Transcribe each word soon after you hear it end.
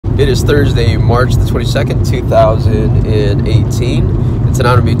It is Thursday, March the 22nd, 2018. And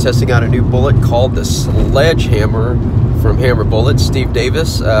tonight I'm going to be testing out a new bullet called the SLEDGE HAMMER from Hammer Bullets. Steve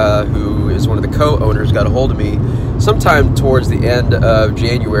Davis, who is one of the co-owners, got a hold of me sometime towards the end of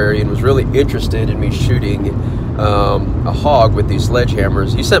January and was really interested in me shooting a hog with these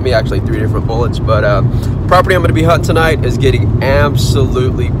sledgehammers. He sent me actually 3 different bullets, but the property I'm going to be hunting tonight is getting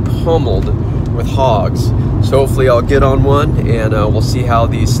absolutely pummeled with hogs. So hopefully I'll get on one and we'll see how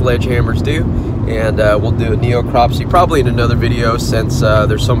these sledgehammers do, and we'll do a neocropsy probably in another video since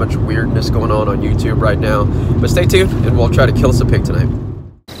there's so much weirdness going on YouTube right now. But stay tuned and we'll try to kill us a pig tonight.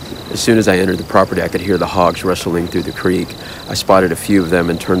 As soon as I entered the property, I could hear the hogs rustling through the creek. I spotted a few of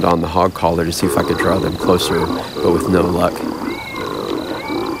them and turned on the hog collar to see if I could draw them closer, but with no luck.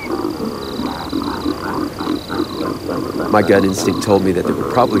 My gut instinct told me that they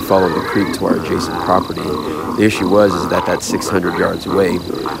would probably follow the creek to our adjacent property. The issue was that that's 600 yards away.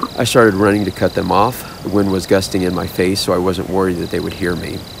 I started running to cut them off. The wind was gusting in my face, so I wasn't worried that they would hear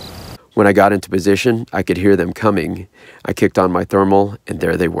me. When I got into position, I could hear them coming. I kicked on my thermal, and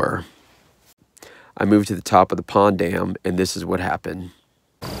there they were. I moved to the top of the pond dam, and this is what happened.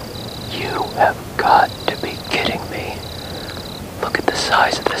 You have got to be kidding me. Look at the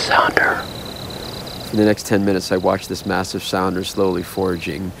size of the sounder. For the next 10 minutes, I watched this massive sounder slowly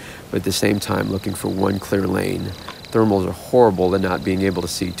foraging, but at the same time looking for one clear lane. Thermals are horrible in not being able to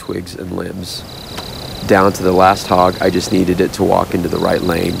see twigs and limbs. Down to the last hog, I just needed it to walk into the right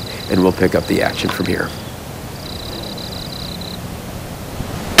lane, and we'll pick up the action from here.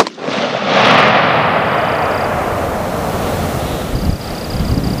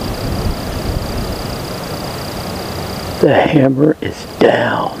 The hammer is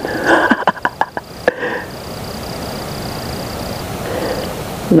down.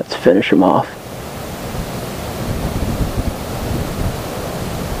 Let's finish him off.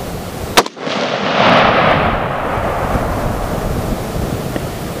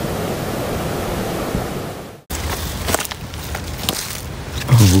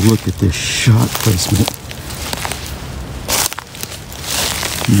 Oh, look at this shot placement.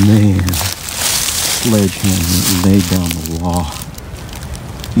 Man, sledgehammer laid down the law.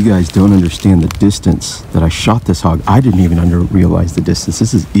 You guys don't understand the distance that I shot this hog. I didn't even realize the distance.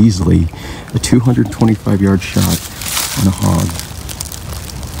 This is easily a 225-yard shot on a hog.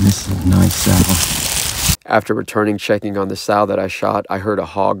 And this is a nice saddle. After returning checking on the sow that I shot, I heard a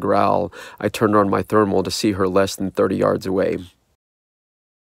hog growl. I turned on my thermal to see her less than 30 yards away.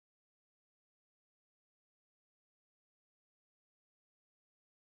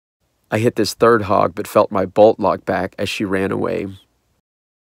 I hit this third hog, but felt my bolt lock back as she ran away.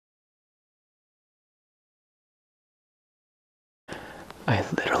 I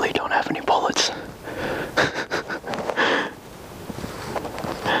literally don't have any bullets.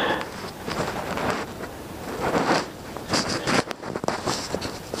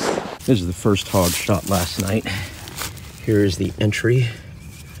 This is the first hog shot last night. Here is the entry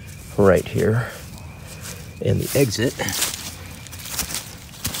right here. And the exit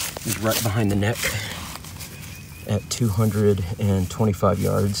is right behind the neck at 225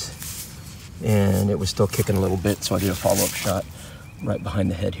 yards. And it was still kicking a little bit, so I did a follow-up shot right behind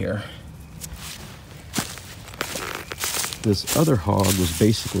the head here. This other hog was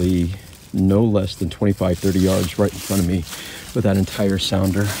basically no less than 25-30 yards right in front of me with that entire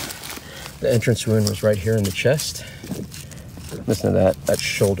sounder. The entrance wound was right here in the chest. Listen to that. That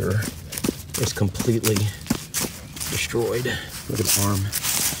shoulder is completely destroyed. Look at the arm.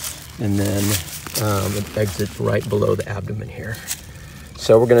 And then it exits right below the abdomen here.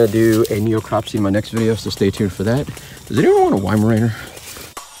 So we're gonna do a neocropsy in my next video, so stay tuned for that. Does anyone want a Weimaraner?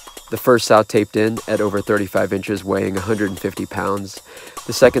 The first sow taped in at over 35 inches, weighing 150 pounds.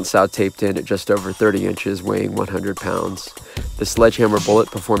 The second sow taped in at just over 30 inches, weighing 100 pounds. The sledgehammer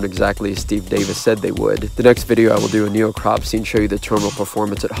bullet performed exactly as Steve Davis said they would. The next video I will do a neocropsy and show you the terminal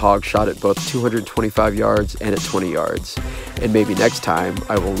performance at hog shot at both 225 yards and at 20 yards. And maybe next time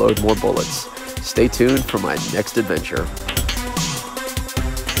I will load more bullets. Stay tuned for my next adventure.